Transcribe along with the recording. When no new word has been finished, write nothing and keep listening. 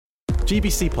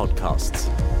GBC Podcasts.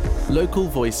 Local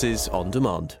voices on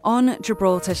demand. On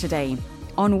Gibraltar today.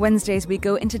 On Wednesdays, we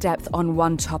go into depth on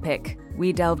one topic.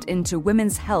 We delved into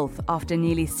women's health after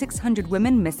nearly 600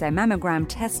 women missed their mammogram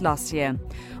test last year.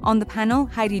 On the panel,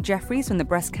 Heidi Jeffries from the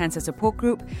Breast Cancer Support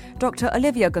Group, Dr.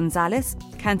 Olivia Gonzalez,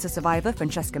 cancer survivor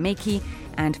Francesca Mackey,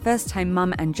 and first-time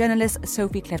mum and journalist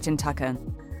Sophie Clifton-Tucker.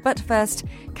 But first,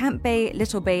 Camp Bay,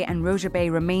 Little Bay and Rosia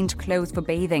Bay remained closed for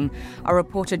bathing. Our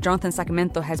reporter Jonathan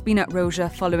Sacramento has been at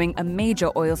Rosia following a major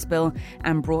oil spill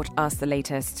and brought us the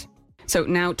latest. So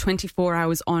now, 24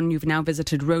 hours on, you've now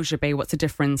visited Rosia Bay. What's the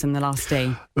difference in the last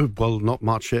day? Well, not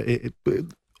much.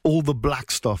 All the black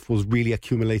stuff was really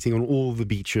accumulating on all the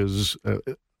beaches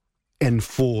in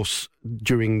force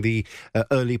during the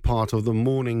early part of the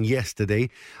morning yesterday.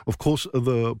 Of course,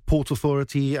 the Port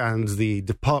Authority and the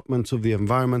Department of the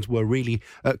Environment were really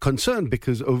concerned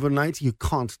because overnight you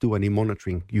can't do any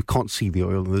monitoring. You can't see the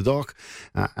oil in the dark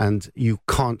and you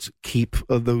can't keep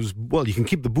those... Well, you can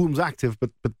keep the booms active,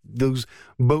 but those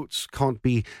boats can't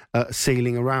be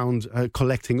sailing around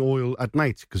collecting oil at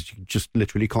night because you just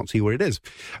literally can't see where it is.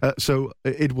 So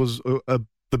it was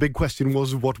the big question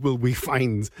was, what will we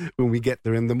find when we get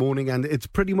there in the morning? And it's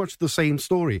pretty much the same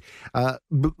story.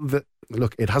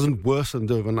 Look, it hasn't worsened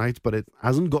overnight, but it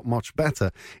hasn't got much better.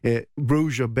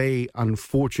 Rosia Bay,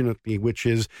 unfortunately,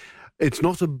 it's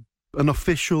not an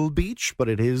official beach, but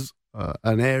it is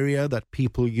an area that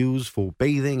people use for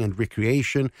bathing and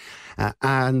recreation,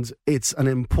 and it's an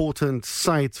important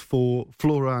site for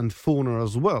flora and fauna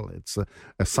as well. It's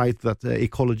a site that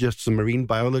ecologists and marine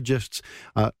biologists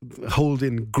hold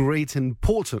in great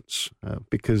importance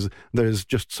because there's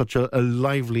just such a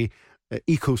lively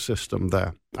ecosystem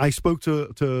there. I spoke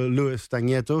to Luis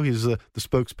Dagneto. He's the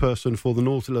spokesperson for the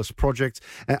Nautilus project,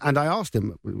 and I asked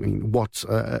him what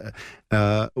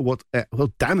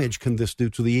damage can this do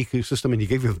to the ecosystem, and he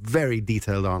gave me a very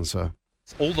detailed answer.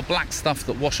 All the black stuff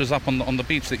that washes up on the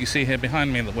beach that you see here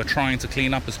behind me that we're trying to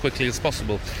clean up as quickly as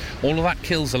possible, all of that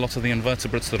kills a lot of the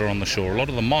invertebrates that are on the shore, a lot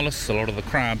of the mollusks, a lot of the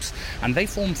crabs, and they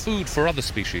form food for other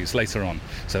species later on.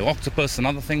 So octopus and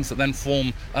other things that then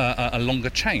form a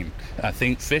longer chain,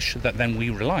 think fish that then we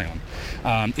rely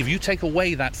on. If you take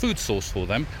away that food source for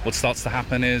them, what starts to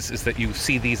happen is that you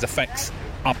see these effects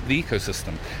up the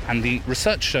ecosystem. And the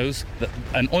research shows that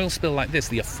an oil spill like this,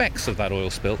 the effects of that oil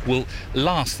spill will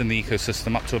last in the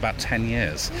ecosystem up to about 10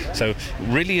 years. So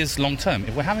really is long term.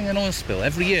 If we're having an oil spill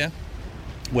every year,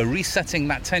 we're resetting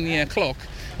that 10-year clock,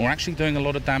 and we're actually doing a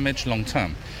lot of damage long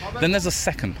term. Then there's a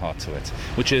second part to it,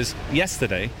 which is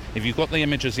yesterday, if you got the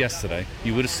images yesterday,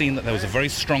 you would have seen that there was a very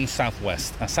strong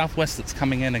southwest, a southwest that's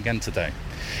coming in again today.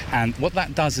 And what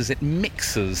that does is it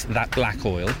mixes that black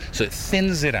oil, so it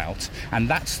thins it out, and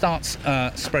that starts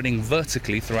spreading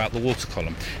vertically throughout the water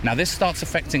column. Now this starts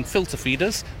affecting filter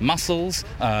feeders, mussels,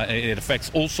 it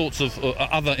affects all sorts of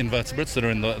other invertebrates that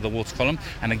are in the water column,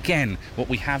 and again what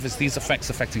we have is these effects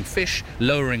affecting fish,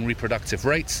 lowering reproductive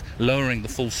rates, lowering the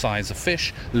full size of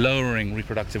fish, lowering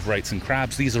reproductive rates in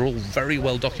crabs. These are all very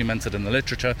well documented in the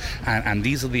literature, and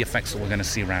these are the effects that we're going to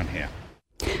see around here.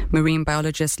 Marine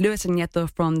biologist Luis Dagneto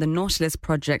from the Nautilus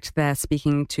project there,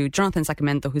 speaking to Jonathan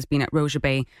Sacramento, who's been at Rosia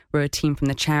Bay, where a team from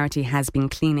the charity has been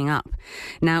cleaning up.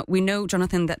 Now, we know,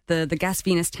 Jonathan, that the Gas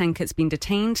Venus tanker has been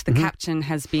detained. The captain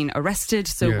has been arrested.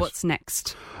 So yes. What's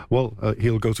next? Well,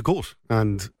 he'll go to court,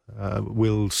 and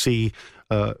we'll see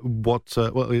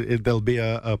there'll be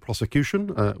a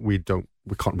prosecution. We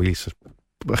can't really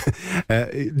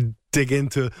dig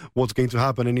into what's going to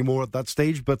happen anymore at that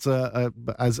stage, but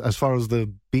as far as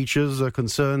the beaches are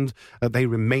concerned, they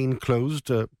remain closed.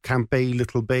 Camp Bay,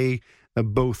 Little Bay,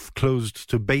 both closed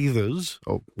to bathers.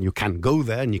 Oh, you can go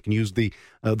there and you can use the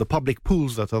public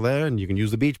pools that are there, and you can use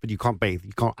the beach, but you can't bathe.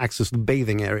 You can't access the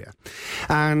bathing area.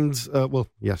 And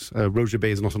Rosia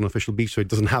Bay is not an official beach, so it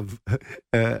doesn't have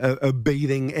a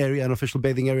bathing area, an official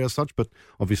bathing area as such. But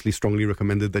obviously, strongly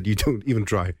recommended that you don't even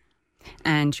try.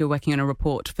 And you're working on a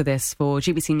report for this for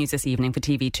GBC News this evening for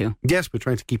TV2. Yes, we're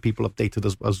trying to keep people updated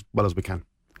as well as we can.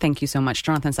 Thank you so much,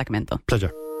 Jonathan Sacramento.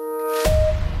 Pleasure.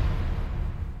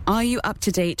 Are you up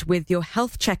to date with your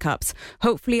health checkups?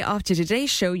 Hopefully after today's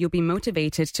show, you'll be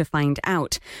motivated to find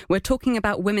out. We're talking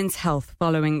about women's health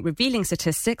following revealing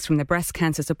statistics from the Breast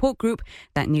Cancer Support Group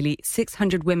that nearly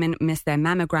 600 women missed their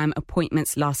mammogram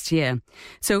appointments last year.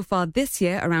 So far this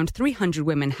year, around 300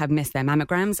 women have missed their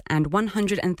mammograms and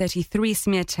 133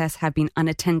 smear tests have been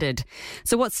unattended.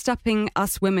 So what's stopping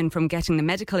us women from getting the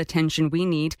medical attention we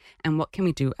need, and what can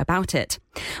we do about it?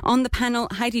 On the panel,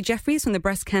 Heidi Jeffries from the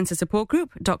Breast Cancer Support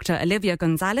Group, Dr. Olivia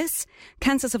Gonzalez,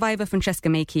 cancer survivor Francesca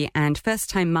Mackey, and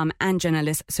first-time mum and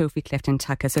journalist Sophie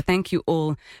Clifton-Tucker. So thank you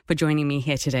all for joining me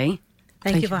here today.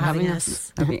 Thank you for having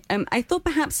us. Okay. I thought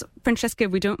perhaps, Francesca,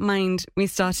 we don't mind me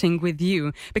starting with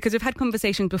you, because we've had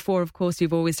conversations before. Of course,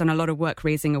 you've always done a lot of work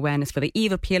raising awareness for the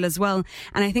Eve appeal as well.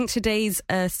 And I think today's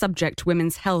subject,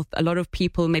 women's health, a lot of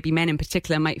people, maybe men in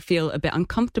particular, might feel a bit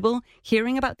uncomfortable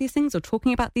hearing about these things or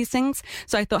talking about these things.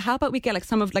 So I thought, how about we get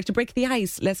to break the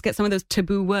ice, let's get some of those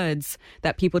taboo words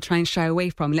that people try and shy away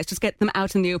from. Let's just get them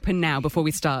out in the open now before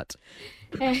we start.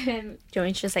 Do you want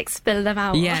me to just spill them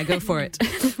out? Yeah, go for it.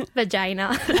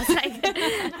 Vagina.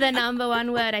 That's the number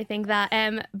one word. I think that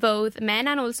both men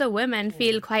and also women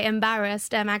feel quite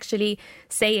embarrassed actually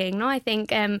saying. No, I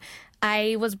think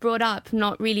I was brought up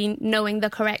not really knowing the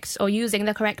correct or using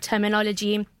the correct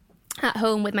terminology at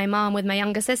home with my mom, with my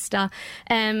younger sister.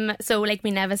 So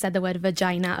we never said the word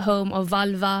vagina at home, or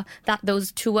vulva.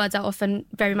 Those two words are often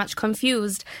very much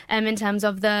confused in terms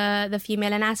of the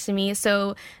female anatomy.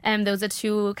 So those are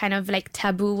two kind of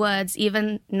taboo words.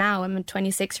 Even now, I'm a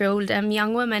 26-year-old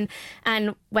young woman,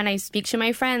 and when I speak to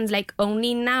my friends,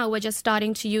 only now we're just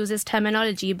starting to use this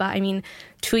terminology. But I mean,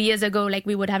 2 years ago,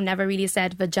 we would have never really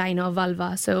said vagina or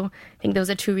vulva. So I think those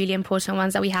are two really important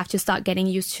ones that we have to start getting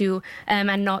used to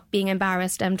and not being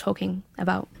embarrassed talking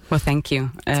about. Well, thank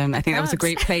you. I think that was a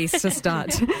great place to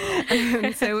start.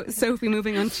 So, Sophie,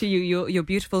 moving on to you. Your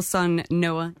beautiful son,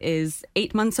 Noah, is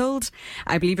 8 months old.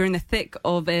 I believe you're in the thick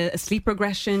of a sleep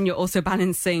regression. You're also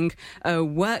balancing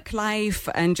work life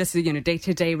and just,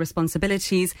 day-to-day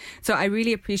responsibilities. So I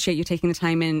really appreciate you taking the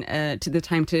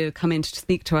time to come in to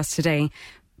speak to us today.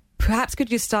 Perhaps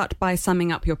could you start by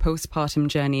summing up your postpartum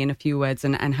journey in a few words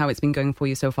and how it's been going for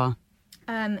you so far?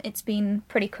 It's been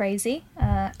pretty crazy.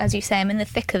 As you say, I'm in the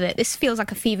thick of it. This feels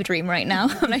like a fever dream right now.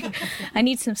 I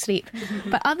need some sleep.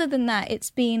 But other than that,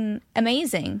 it's been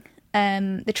amazing.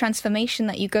 The transformation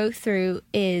that you go through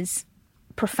is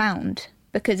profound,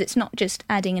 because it's not just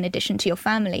adding an addition to your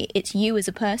family. It's you as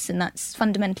a person that's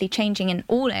fundamentally changing in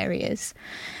all areas.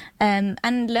 And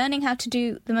learning how to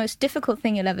do the most difficult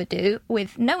thing you'll ever do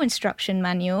with no instruction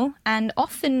manual and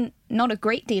often not a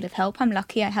great deal of help. I'm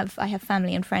lucky I have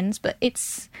family and friends, but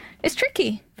it's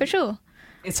tricky, for sure.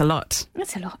 It's a lot.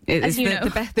 It's a lot.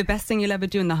 It's the best thing you'll ever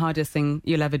do and the hardest thing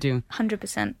you'll ever do.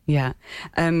 100%. Yeah.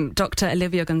 Dr.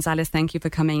 Olivia Gonzalez, thank you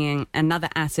for coming in. Another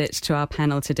asset to our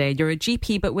panel today. You're a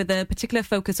GP, but with a particular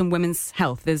focus on women's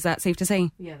health. Is that safe to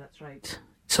say? Yeah, that's right.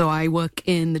 So I work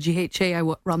in the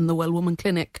GHA, run the Well Woman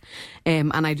Clinic,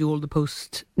 and I do all the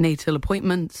postnatal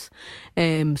appointments.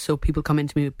 So people come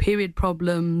into me with period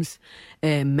problems,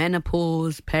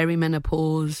 menopause,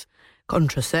 perimenopause,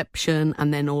 contraception,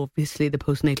 and then obviously the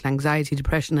postnatal anxiety,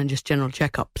 depression, and just general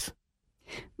checkups.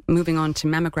 Moving on to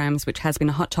mammograms, which has been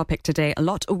a hot topic today. A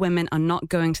lot of women are not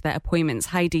going to their appointments.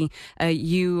 Heidi,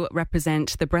 you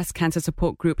represent the breast cancer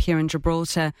support group here in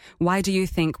Gibraltar. Why do you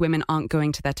think women aren't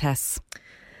going to their tests?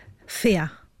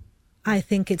 Fear. I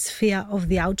think it's fear of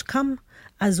the outcome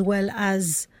as well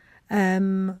as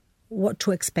what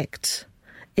to expect.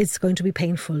 It's going to be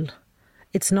painful.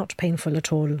 It's not painful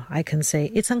at all, I can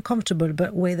say. It's uncomfortable,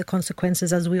 but weigh the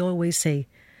consequences, as we always say.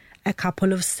 A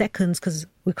couple of seconds, because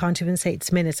we can't even say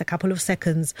it's minutes, a couple of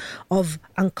seconds of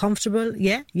uncomfortable,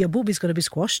 your boob is going to be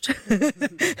squashed.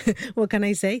 What can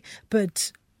I say?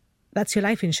 But that's your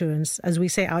life insurance. As we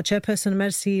say, our chairperson,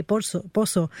 Mercy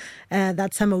Bosso,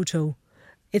 that's her motto.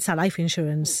 It's our life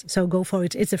insurance. So go for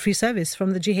it. It's a free service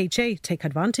from the GHA. Take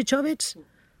advantage of it.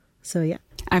 So, yeah.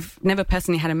 I've never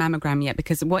personally had a mammogram yet,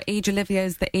 because what age, Olivia,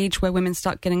 is the age where women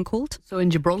start getting called? So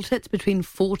in Gibraltar, it's between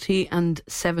 40 and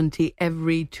 70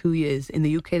 every 2 years. In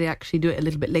the UK, they actually do it a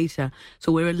little bit later.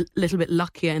 So we're a little bit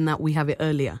luckier in that we have it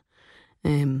earlier.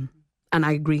 And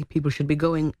I agree, people should be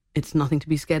going. It's nothing to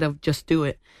be scared of, just do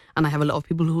it. And I have a lot of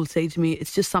people who will say to me,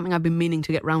 it's just something I've been meaning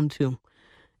to get round to.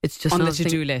 It's just on the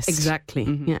to-do list.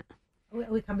 Exactly, yeah.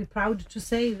 We can be proud to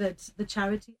say that the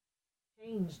charity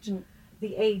changed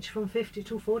the age from 50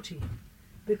 to 40,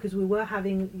 because we were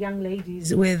having young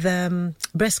ladies with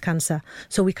breast cancer.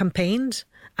 So we campaigned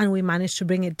and we managed to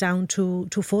bring it down to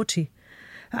 40.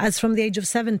 As from the age of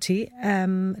 70,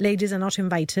 ladies are not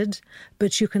invited,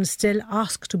 but you can still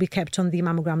ask to be kept on the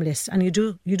mammogram list. And you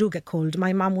do get called.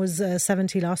 My mum was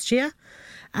 70 last year,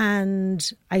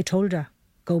 and I told her,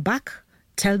 go back,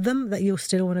 tell them that you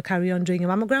still want to carry on doing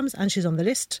your mammograms, and she's on the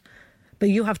list. But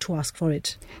you have to ask for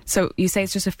it. So you say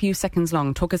it's just a few seconds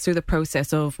long. Talk us through the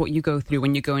process of what you go through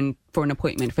when you go in for an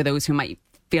appointment, for those who might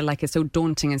feel like it's so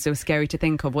daunting and so scary to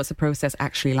think of. What's the process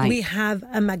actually like? We have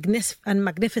a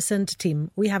magnificent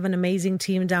team. We have an amazing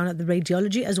team down at the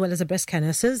radiology, as well as the breast care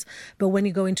nurses. But when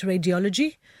you go into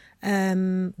radiology,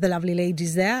 the lovely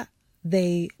ladies there,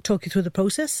 they talk you through the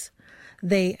process.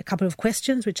 A couple of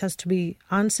questions which has to be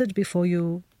answered before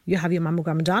you have your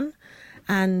mammogram done.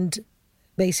 and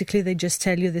basically they just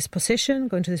tell you this position,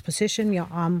 go into this position, your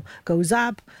arm goes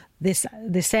up, this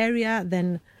area,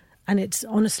 then, and it's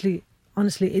honestly,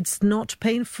 it's not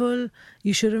painful.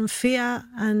 You shouldn't fear.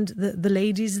 And the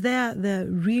ladies there, they're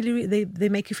really, they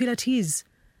make you feel at ease.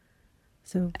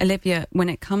 So, Olivia, when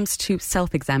it comes to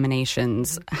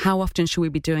self-examinations, how often should we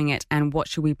be doing it and what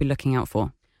should we be looking out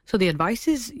for? So the advice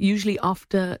is usually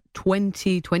after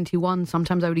 20, 21.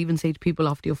 Sometimes I would even say to people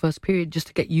after your first period, just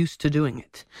to get used to doing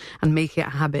it and make it a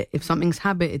habit. If something's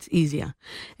habit, it's easier.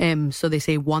 So they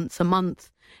say once a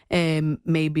month.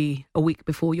 Maybe a week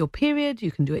before your period.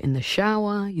 You can do it in the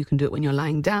shower, you can do it when you're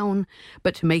lying down,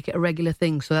 but to make it a regular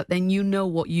thing so that then you know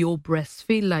what your breasts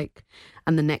feel like.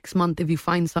 And the next month, if you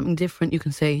find something different, you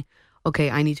can say, okay,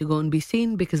 I need to go and be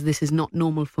seen because this is not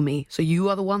normal for me. So you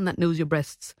are the one that knows your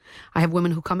breasts. I have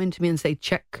women who come into me and say,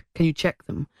 check, can you check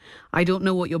them? I don't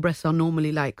know what your breasts are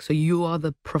normally like. So you are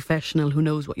the professional who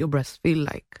knows what your breasts feel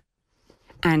like.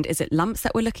 And is it lumps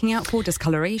that we're looking out for?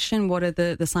 Discoloration? What are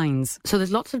the signs? So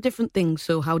there's lots of different things.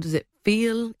 So how does it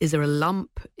feel? Is there a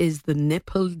lump? Is the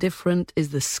nipple different? Is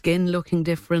the skin looking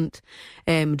different?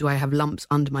 Do I have lumps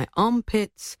under my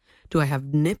armpits? Do I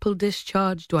have nipple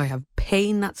discharge? Do I have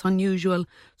pain that's unusual?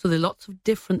 So there are lots of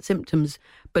different symptoms,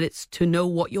 but it's to know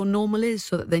what your normal is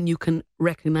so that then you can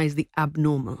recognize the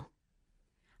abnormal.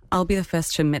 I'll be the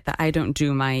first to admit that I don't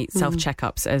do my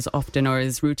self-checkups as often or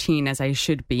as routine as I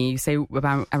should be. You say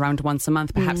around once a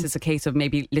month. Perhaps it's a case of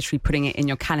maybe literally putting it in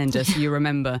your calendar so you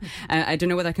remember. I don't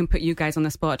know whether I can put you guys on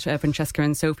the spot, Francesca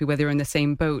and Sophie, whether you're in the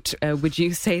same boat. Would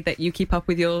you say that you keep up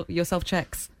with your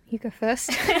self-checks? You go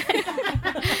first.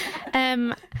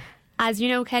 As you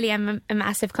know, Kelly, I'm a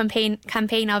massive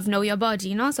campaign of Know Your Body,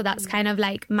 you know, so that's kind of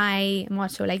like my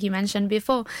motto, like you mentioned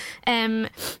before.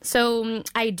 So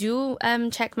I do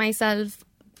check myself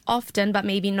often, but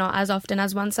maybe not as often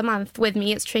as once a month. With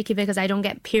me, it's tricky because I don't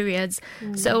get periods.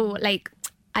 So like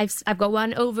I've got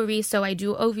one ovary, so I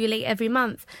do ovulate every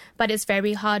month, but it's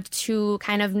very hard to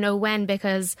kind of know when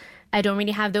because I don't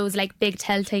really have those like big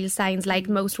telltale signs like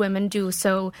most women do.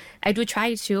 So I do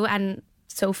try to, and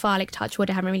so far, like touch wood,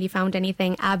 I haven't really found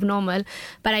anything abnormal,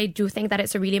 but I do think that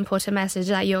it's a really important message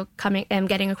that you're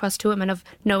getting across to women of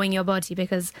knowing your body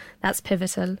because that's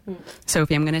pivotal.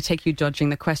 Sophie, I'm going to take you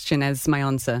dodging the question as my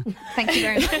answer. Thank you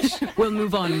very much. We'll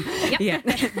move on. Yep. Yeah,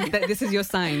 this is your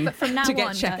sign but from now to get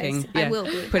on, checking. Guys, I will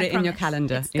be. Put I it in your promise.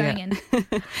 calendar. It's going in.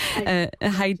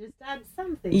 just add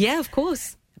something. Yeah, of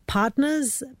course.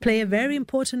 Partners play a very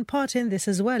important part in this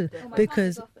as well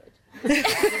because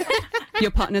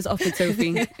your partner's offered,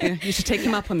 Sophie. You should take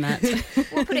him up on that.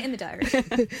 We'll put it in the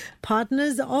diary.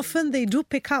 partners often they do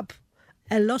pick up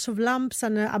a lot of lumps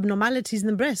and abnormalities in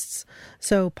the breasts.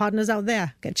 So partners out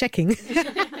there, get checking.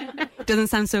 Doesn't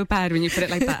sound so bad when you put it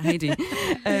like that, Heidi.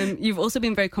 You've also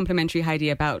been very complimentary, Heidi,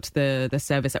 about the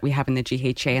service that we have in the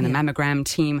GHA and the mammogram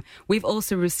team. We've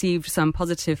also received some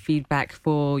positive feedback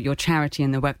for your charity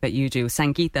and the work that you do.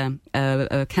 Sangeeta,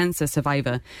 a cancer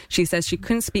survivor, she says she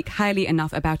couldn't speak highly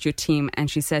enough about your team, and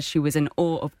she says she was in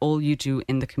awe of all you do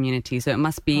in the community. So it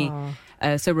must be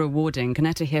so rewarding. Can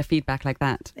I to hear feedback like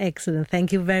that? Excellent.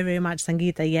 Thank you very, very much,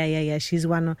 Sangeeta. Yeah. She's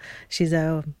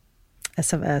a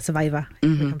survivor.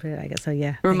 I guess. So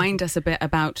yeah. Remind us a bit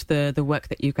about the work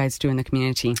that you guys do in the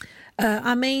community.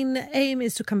 Our main aim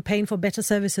is to campaign for better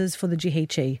services for the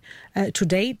GHA. To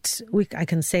date, I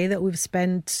can say that we've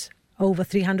spent over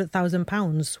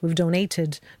 £300,000. We've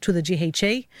donated to the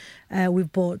GHA.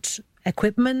 We've bought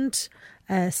equipment,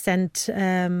 sent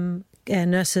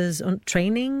nurses on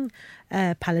training,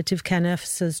 palliative care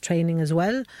nurses training as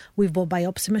well. We've bought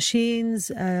biopsy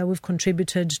machines. We've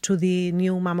contributed to the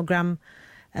new mammogram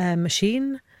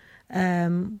machine.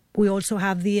 We also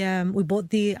have we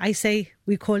bought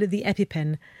we call it the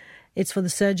EpiPen. It's for the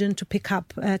surgeon to pick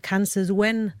up cancers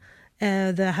when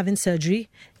they're having surgery.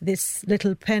 This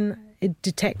little pen, it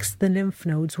detects the lymph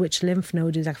nodes, which lymph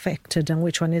node is affected and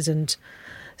which one isn't.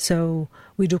 So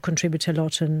we do contribute a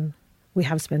lot, and we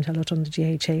have spent a lot on the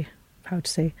GHA, proud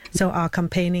to say. So our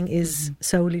campaigning is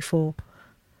solely for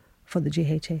the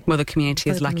GHA. Well, the community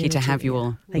is lucky to have you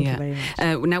all. Thank you very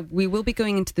much. Now, we will be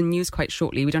going into the news quite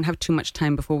shortly. We don't have too much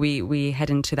time before we head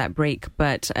into that break,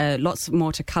 but lots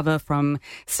more to cover, from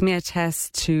smear tests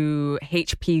to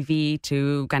HPV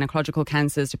to gynecological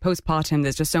cancers to postpartum.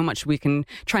 There's just so much we can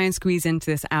try and squeeze into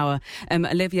this hour.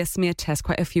 Olivia, smear tests,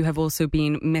 quite a few have also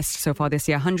been missed so far this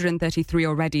year, 133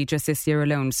 already just this year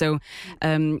alone. So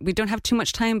we don't have too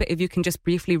much time, but if you can just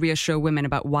briefly reassure women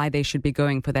about why they should be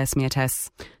going for their smear tests.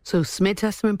 So smear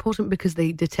tests are important because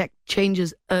they detect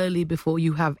changes early before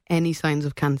you have any signs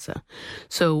of cancer.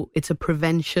 So it's a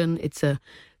prevention, it's a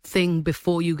thing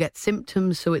before you get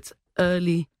symptoms. So it's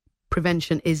early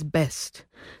prevention is best.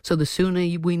 So the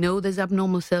sooner we know there's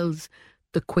abnormal cells,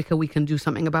 the quicker we can do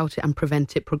something about it and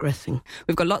prevent it progressing.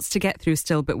 We've got lots to get through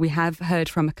still, but we have heard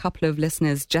from a couple of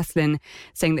listeners, Jesslyn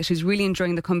saying that she's really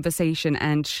enjoying the conversation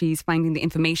and she's finding the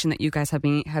information that you guys have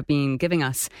been giving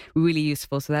us really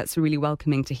useful. So that's really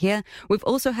welcoming to hear. We've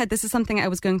also heard, this is something I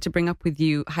was going to bring up with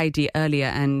you, Heidi, earlier,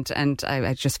 and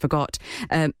I just forgot.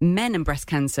 Men and breast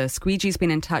cancer. Squeegee's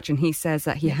been in touch and he says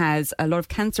that he has a lot of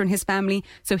cancer in his family,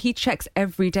 so he checks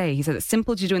every day. He said it's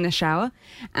simple to do in the shower,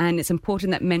 and it's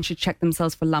important that men should check themselves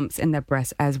for lumps in their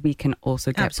breasts, as we can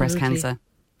also get breast cancer.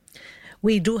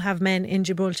 We do have men in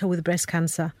Gibraltar with breast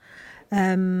cancer.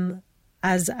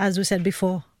 As we said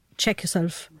before, check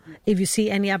yourself. If you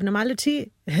see any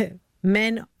abnormality,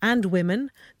 men and women,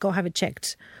 go have it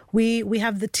checked. We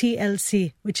have the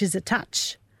TLC, which is a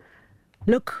touch,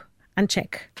 look and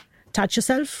check. Touch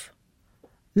yourself,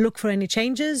 look for any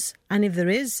changes, and if there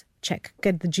is, check.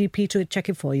 Get the GP to check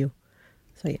it for you.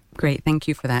 So, yeah. Great, thank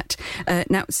you for that.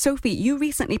 Now, Sophie, you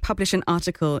recently published an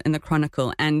article in the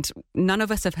Chronicle, and none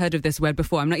of us have heard of this word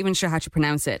before. I'm not even sure how to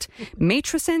pronounce it.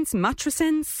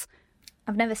 Matrescence?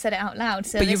 I've never said it out loud.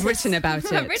 So but you've written about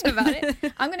it. I've written about it.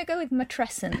 I'm going to go with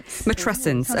matrescence.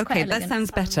 Matrescence. Okay, that sounds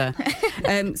better.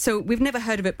 So we've never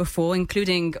heard of it before,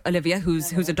 including Olivia,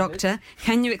 who's a doctor.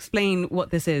 Can you explain what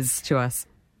this is to us?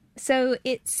 So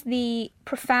it's the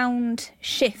profound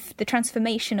shift, the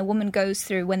transformation a woman goes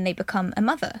through when they become a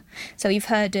mother. So you've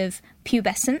heard of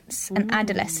pubescence and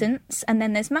adolescence, and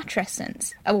then there's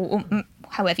matrescence, or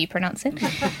however you pronounce it.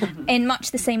 In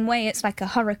much the same way, it's like a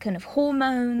hurricane of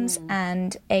hormones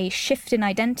and a shift in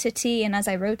identity. And as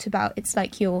I wrote about, it's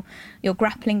like you're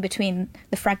grappling between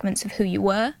the fragments of who you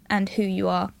were and who you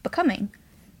are becoming.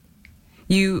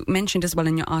 You mentioned as well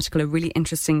in your article a really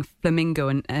interesting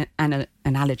flamingo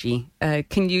analogy.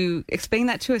 Can you explain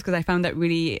that to us? Because I found that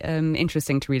really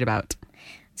interesting to read about.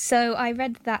 So I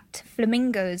read that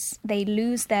flamingos, they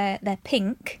lose their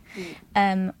pink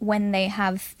when they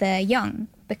have their young,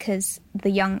 because the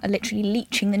young are literally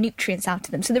leaching the nutrients out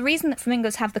of them. So the reason that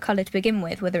flamingos have the colour to begin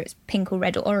with, whether it's pink or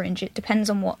red or orange, it depends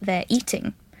on what they're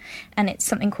eating. And it's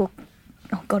something called,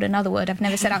 oh God, another word I've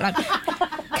never said out loud.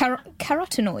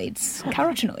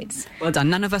 Carotenoids. Well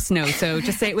done. None of us know, so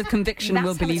just say it with conviction and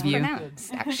we'll believe you. That's how it's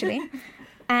pronounced, actually.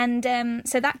 And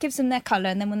so that gives them their colour,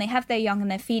 and then when they have their young and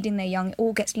they're feeding their young, it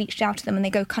all gets leached out of them and they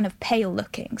go kind of pale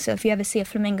looking. So if you ever see a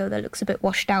flamingo that looks a bit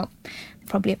washed out,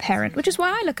 probably a parent, which is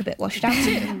why I look a bit washed out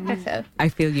too. So. I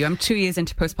feel you. I'm 2 years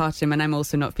into postpartum and I'm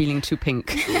also not feeling too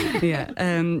pink.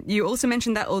 Yeah. You also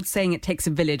mentioned that old saying, it takes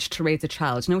a village to raise a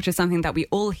child, which is something that we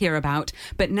all hear about,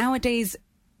 but nowadays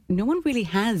no one really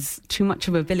has too much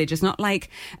of a village. It's not like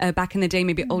back in the day,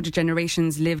 maybe older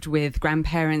generations lived with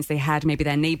grandparents. They had maybe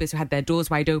their neighbours who had their doors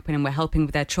wide open and were helping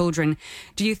with their children.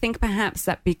 Do you think perhaps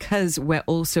that because we're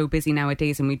all so busy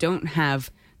nowadays and we don't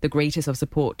have the greatest of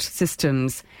support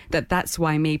systems, that's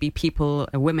why maybe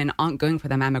women aren't going for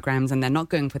their mammograms and they're not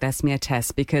going for their smear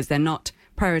tests, because they're not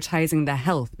prioritising their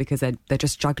health because they're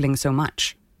just juggling so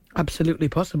much? Absolutely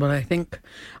possible. I think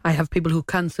I have people who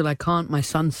cancel, I can't, my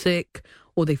son's sick,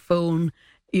 or they phone,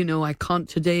 I can't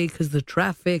today because of the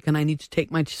traffic and I need to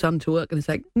take my son to work. And it's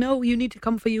like, no, you need to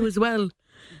come for you as well.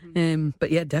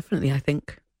 But yeah, definitely, I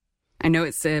think. I know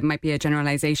it might be a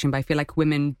generalisation, but I feel like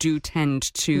women do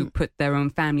tend to put their own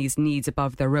family's needs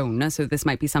above their own. So this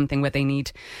might be something where they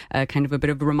need kind of a bit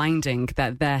of reminding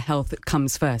that their health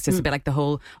comes first. It's a bit like the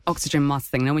whole oxygen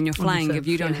mask thing. Now, when you're flying, if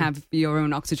you don't have your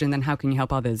own oxygen, then how can you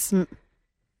help others?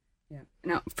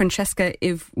 Now, Francesca,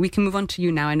 if we can move on to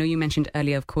you now. I know you mentioned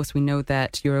earlier, of course, we know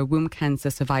that you're a womb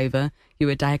cancer survivor. You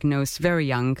were diagnosed very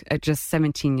young, at just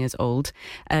 17 years old.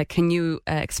 Can you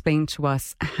explain to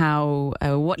us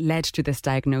what led to this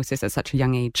diagnosis at such a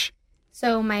young age?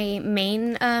 So my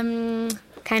main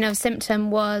kind of symptom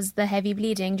was the heavy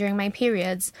bleeding during my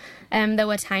periods. There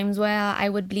were times where I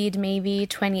would bleed maybe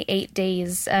 28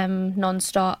 days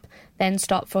non-stop, then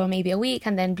stop for maybe a week,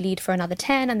 and then bleed for another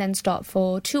 10, and then stop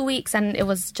for 2 weeks. And it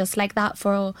was just like that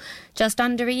for just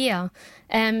under a year.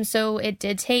 So it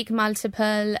did take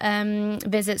multiple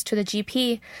visits to the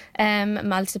GP,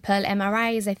 multiple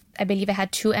MRIs. I believe I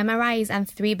had 2 MRIs and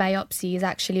 3 biopsies,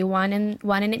 actually, one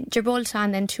in Gibraltar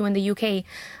and then 2 in the UK,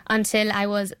 until I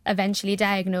was eventually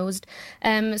diagnosed.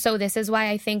 So this is why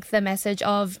I think the message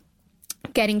of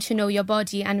getting to know your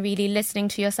body and really listening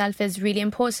to yourself is really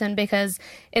important, because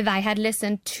if I had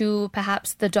listened to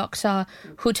perhaps the doctor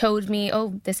who told me,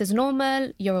 oh, this is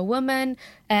normal, you're a woman,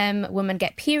 women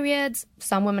get periods,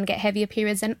 some women get heavier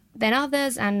periods than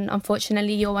others, and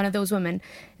unfortunately you're one of those women.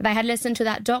 If I had listened to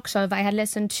that doctor, if I had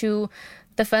listened to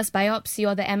the first biopsy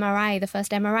or the MRI, the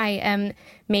first MRI,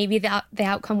 maybe the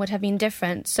outcome would have been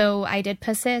different. So I did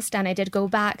persist and I did go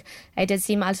back. I did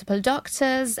see multiple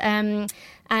doctors, and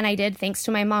I did, thanks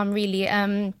to my mom, really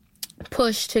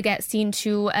push to get seen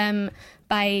to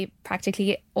by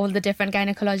practically all the different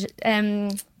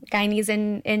gynaes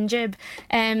in Jib,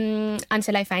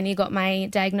 until I finally got my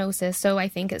diagnosis. So I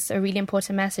think it's a really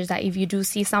important message that if you do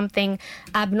see something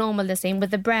abnormal, the same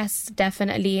with the breasts,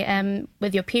 definitely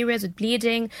with your periods, with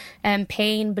bleeding,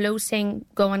 pain, bloating,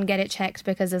 go and get it checked,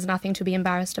 because there's nothing to be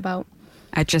embarrassed about.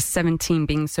 At just 17,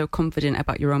 being so confident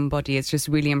about your own body, it's just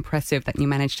really impressive that you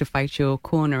managed to fight your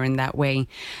corner in that way.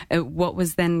 What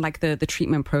was then like the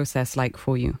treatment process like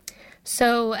for you?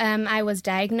 So I was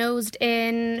diagnosed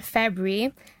in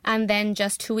February, and then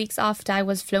just 2 weeks after, I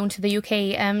was flown to the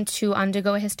UK to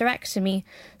undergo a hysterectomy.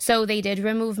 So they did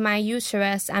remove my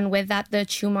uterus, and with that, the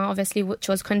tumour, obviously, which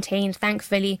was contained,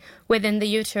 thankfully, within the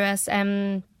uterus,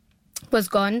 was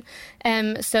gone.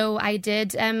 So I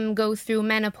did go through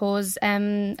menopause,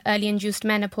 early induced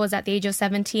menopause at the age of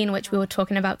 17, which we were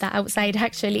talking about that outside,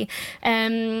 actually.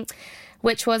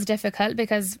 Which was difficult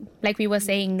because, like we were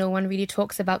saying, no one really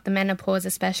talks about the menopause,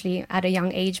 especially at a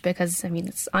young age, because, I mean,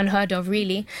 it's unheard of,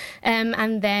 really.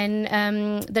 And then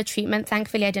the treatment,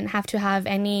 thankfully, I didn't have to have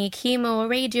any chemo or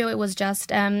radio. It was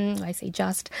just, monthly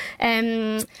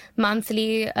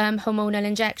hormonal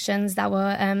injections that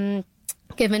were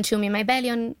given to me in my belly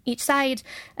on each side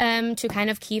to kind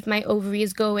of keep my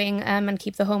ovaries going and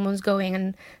keep the hormones going.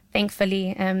 And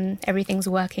thankfully, everything's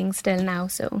working still now,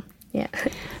 so... Yeah.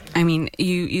 I mean,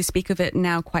 you speak of it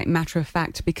now quite matter of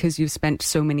fact because you've spent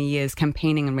so many years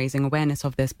campaigning and raising awareness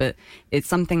of this, but it's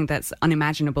something that's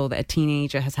unimaginable that a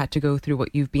teenager has had to go through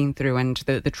what you've been through and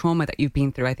the trauma that you've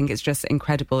been through. I think it's just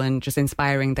incredible and just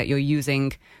inspiring that you're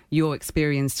using your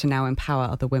experience to now empower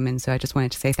other women. So I just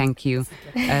wanted to say thank you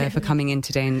for coming in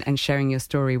today and sharing your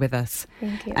story with us.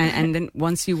 Thank you. And then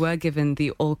once you were given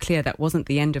the all clear, that wasn't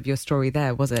the end of your story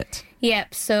there, was it?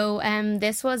 Yep. So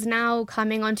this was now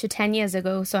coming on to 10 years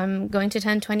ago. So I'm going to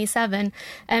turn 27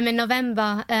 in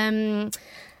November.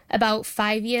 About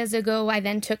 5 years ago, I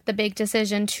then took the big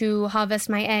decision to harvest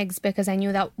my eggs because I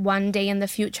knew that one day in the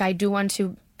future I do want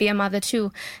to be a mother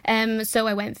too. So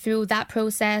I went through that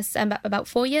process about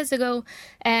 4 years ago,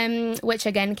 which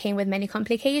again came with many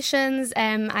complications.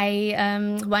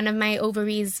 One of my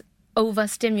ovaries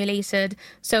overstimulated,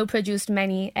 so produced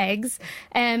many eggs,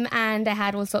 and I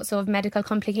had all sorts of medical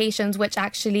complications which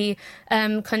actually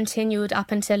continued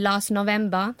up until last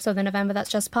November, so the November that's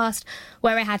just passed,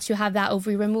 where I had to have that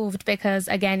ovary removed because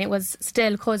again it was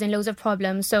still causing loads of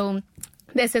problems. So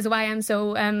this is why I'm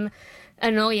so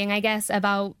annoying, I guess,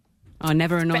 about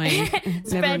never annoying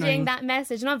spreading that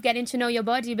message, not getting to know your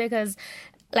body, because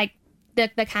like the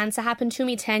cancer happened to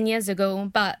me 10 years ago,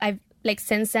 but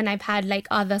since then I've had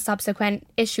other subsequent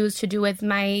issues to do with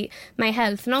my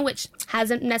health, which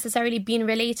hasn't necessarily been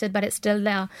related, but it's still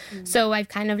there. So I've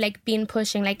kind of been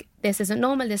pushing this isn't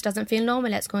normal, this doesn't feel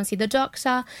normal, let's go and see the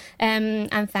doctor.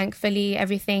 And thankfully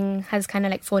everything has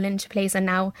kind of fallen into place, and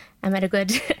now I'm at a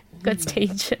good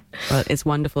stage. Well, it's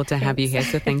wonderful to have you here,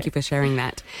 so thank you for sharing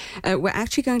that. We're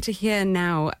actually going to hear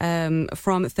now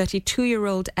from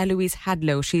 32-year-old Eloise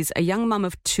Hadlow. She's a young mum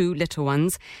of 2 little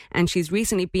ones, and she's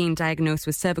recently been diagnosed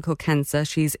with cervical cancer.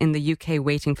 She's in the UK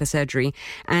waiting for surgery,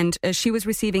 and she was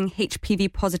receiving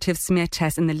HPV positive smear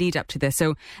tests in the lead up to this.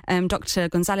 So Dr.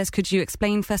 Gonzalez, could you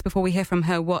explain first, before we hear from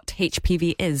her, what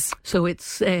HPV is? So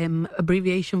it's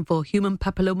abbreviation for human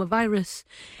papillomavirus.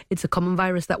 It's a common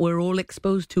virus that we're all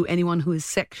exposed to, anyone who is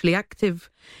sexually active.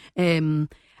 And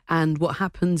what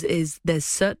happens is there's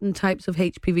certain types of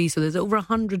HPV. So there's over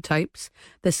 100 types.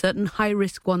 There's certain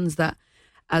high-risk ones that,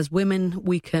 as women,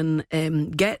 we can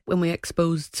get when we're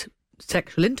exposed to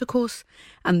sexual intercourse,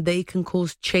 and they can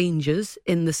cause changes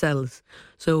in the cells.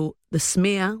 So the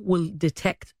smear will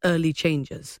detect early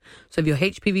changes. So if you're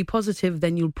HPV positive,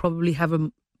 then you'll probably have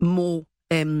a more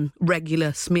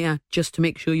regular smear just to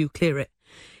make sure you clear it.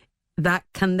 That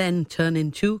can then turn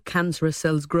into cancerous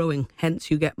cells growing.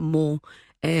 Hence, you get more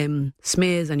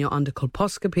smears and you're under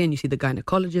colposcopy and you see the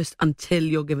gynecologist until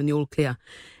you're given the all clear.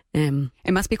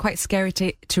 It must be quite scary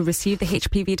to receive the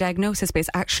HPV diagnosis, but it's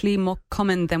actually more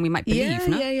common than we might believe,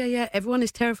 no? Yeah. Everyone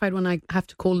is terrified when I have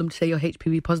to call them to say you're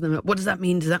HPV positive. What does that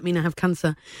mean? Does that mean I have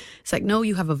cancer? It's no,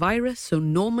 you have a virus. So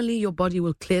normally your body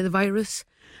will clear the virus.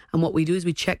 And what we do is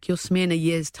we check your smear in a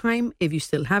year's time. If you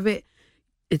still have it,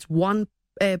 it's one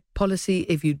policy.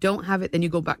 If you don't have it, then you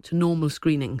go back to normal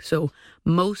screening. So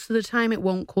most of the time it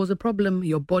won't cause a problem.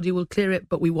 Your body will clear it,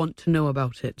 but we want to know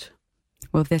about it.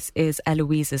 Well, this is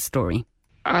Eloise's story.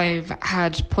 I've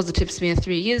had positive smear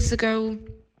 3 years ago.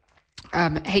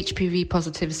 HPV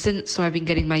positive since, so I've been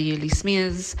getting my yearly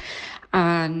smears.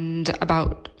 And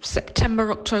about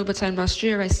September, October time last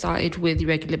year, I started with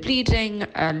irregular bleeding,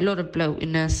 a lot of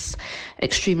bloatiness,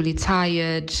 extremely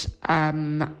tired,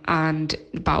 and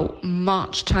about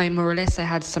March time, more or less, I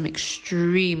had some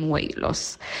extreme weight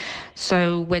loss.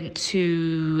 So went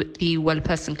to the Well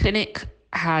Person Clinic,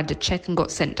 had a check and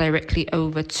got sent directly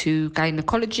over to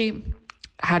gynecology,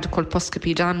 had a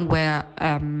colposcopy done where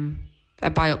a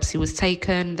biopsy was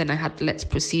taken, then I had the LETS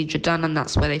procedure done, and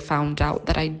that's where they found out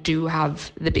that I do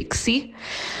have the big C.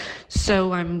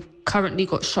 So I'm currently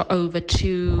got shot over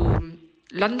to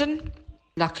London.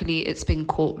 Luckily, it's been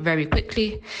caught very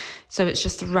quickly. So it's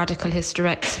just a radical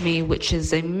hysterectomy, which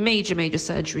is a major, major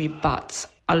surgery, but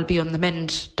I'll be on the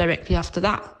mend directly after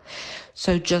that.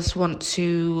 So just want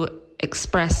to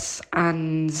express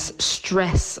and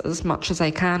stress as much as I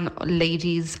can,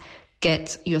 ladies,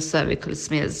 get your cervical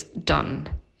smears done,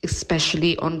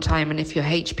 especially on time. And if you're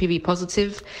HPV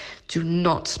positive, do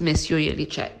not miss your yearly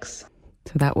checks.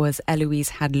 So that was Eloise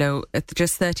Hadlow,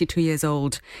 just 32 years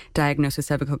old, diagnosed with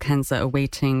cervical cancer,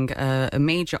 awaiting a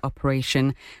major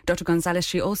operation. Dr. Gonzalez,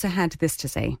 she also had this to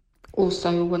say.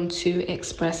 Also want to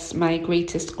express my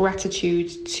greatest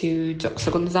gratitude to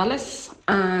Dr. Gonzalez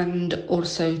and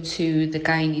also to the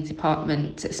gynae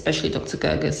department, especially Dr.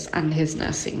 Gerges and his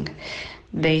nursing.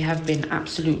 They have been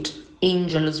absolute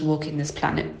angels walking this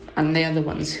planet, and they are the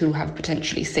ones who have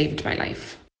potentially saved my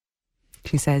life.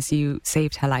 She says you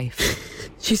saved her life.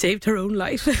 She saved her own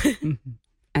life. Mm-hmm.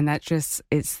 And that just,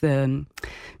 it's the...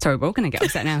 Sorry, we're all going to get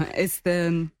upset now. It's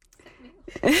the...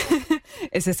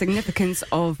 it's the significance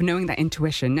of knowing that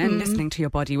intuition and listening to your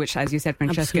body, which, as you said,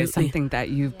 Francesca, is something that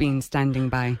you've been standing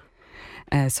by.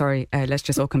 Let's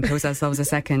just all compose ourselves a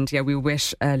second. Yeah, we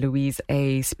wish Louise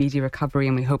a speedy recovery,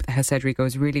 and we hope that her surgery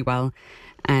goes really well.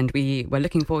 And we're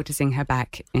looking forward to seeing her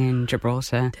back in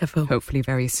Gibraltar, hopefully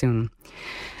very soon.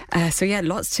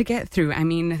 Lots to get through. I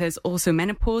mean, there's also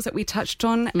menopause that we touched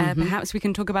on. Perhaps we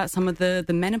can talk about some of the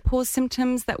menopause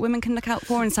symptoms that women can look out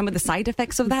for and some of the side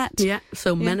effects of that.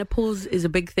 Menopause is a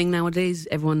big thing nowadays.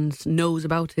 Everyone knows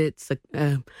about it. It's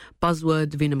a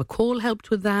buzzword. Davina McCall helped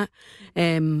with that.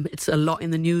 It's a lot in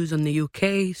the news in the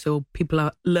UK, so people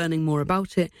are learning more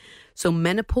about it. So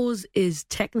menopause is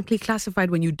technically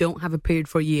classified when you don't have a period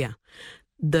for a year.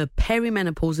 The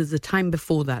perimenopause is the time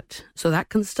before that. So that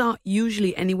can start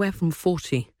usually anywhere from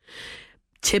 40.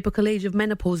 Typical age of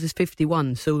menopause is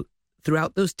 51. So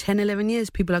throughout those 10, 11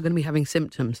 years, people are going to be having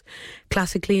symptoms.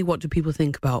 Classically, what do people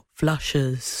think about?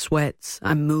 Flushes, sweats,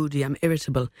 I'm moody, I'm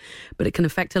irritable. But it can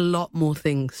affect a lot more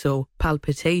things. So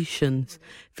palpitations,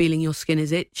 feeling your skin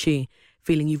is itchy,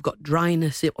 feeling you've got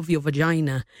dryness of your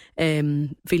vagina,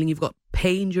 feeling you've got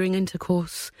pain during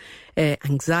intercourse,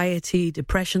 anxiety,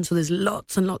 depression. So there's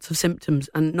lots and lots of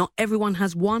symptoms, and not everyone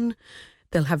has one.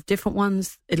 They'll have different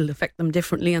ones. It'll affect them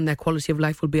differently, and their quality of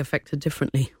life will be affected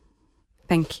differently.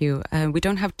 Thank you. We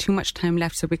don't have too much time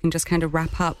left, so we can just kind of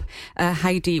wrap up.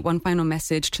 Heidi, one final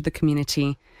message to the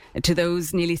community, to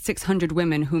those nearly 600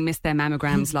 women who missed their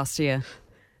mammograms last year.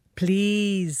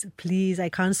 Please, I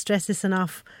can't stress this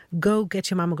enough. Go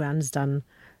get your mammograms done.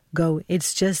 Go.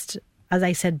 It's just, as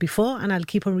I said before, and I'll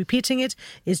keep on repeating it,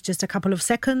 it's just a couple of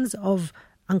seconds of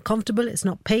uncomfortable. It's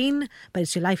not pain, but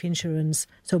it's your life insurance.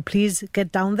 So please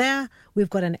get down there. We've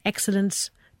got an excellent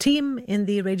team in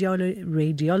the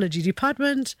radiology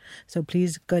department. So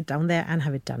please go down there and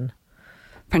have it done.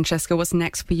 Francesca, what's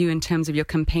next for you in terms of your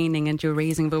campaigning and your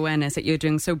raising of awareness that you're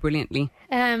doing so brilliantly?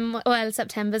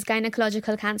 September's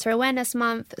Gynecological Cancer Awareness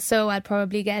Month, so I'll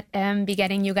probably be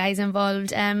getting you guys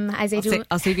involved as I do.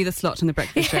 I'll save you the slot on the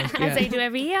breakfast show. As I do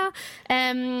every year.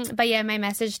 My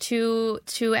message to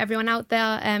everyone out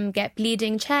there, get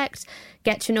bleeding checked,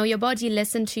 get to know your body,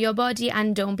 listen to your body,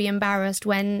 and don't be embarrassed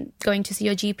when going to see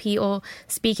your GP or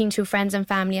speaking to friends and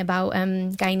family about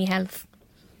gynae health.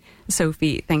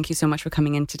 Sophie, thank you so much for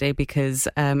coming in today, because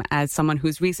as someone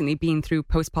who's recently been through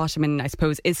postpartum and I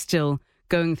suppose is still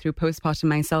going through postpartum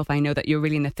myself, I know that you're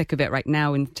really in the thick of it right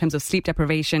now in terms of sleep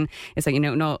deprivation. It's like,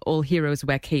 not all heroes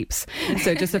wear capes.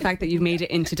 So just the fact that you've made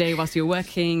it in today whilst you're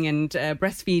working and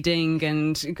breastfeeding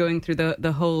and going through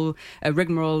the whole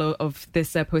rigmarole of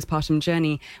this postpartum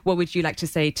journey, what would you like to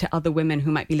say to other women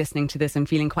who might be listening to this and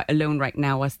feeling quite alone right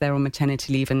now as they're on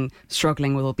maternity leave and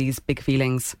struggling with all these big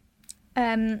feelings?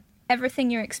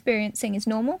 Everything you're experiencing is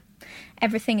normal.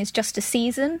 Everything is just a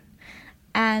season,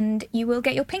 and you will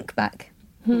get your pink back.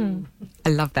 I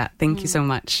love that. Thank you so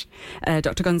much.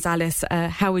 Dr. Gonzalez,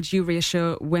 how would you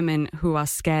reassure women who are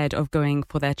scared of going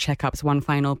for their checkups? One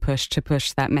final push to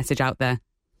push that message out there.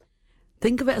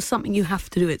 Think of it as something you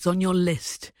have to do. It's on your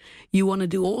list. You want to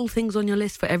do all things on your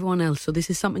list for everyone else. So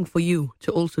this is something for you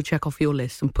to also check off your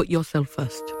list and put yourself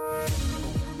first.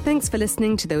 Thanks for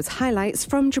listening to those highlights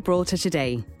from Gibraltar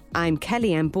Today. I'm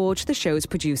Kelly-Ann Borge, the show's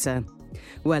producer.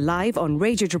 We're live on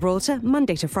Radio Gibraltar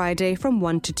Monday to Friday from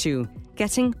 1 to 2,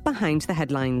 getting behind the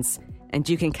headlines. And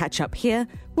you can catch up here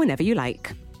whenever you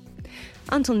like.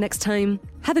 Until next time,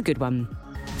 have a good one.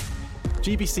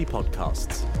 GBC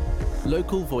Podcasts.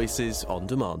 Local voices on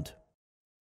demand.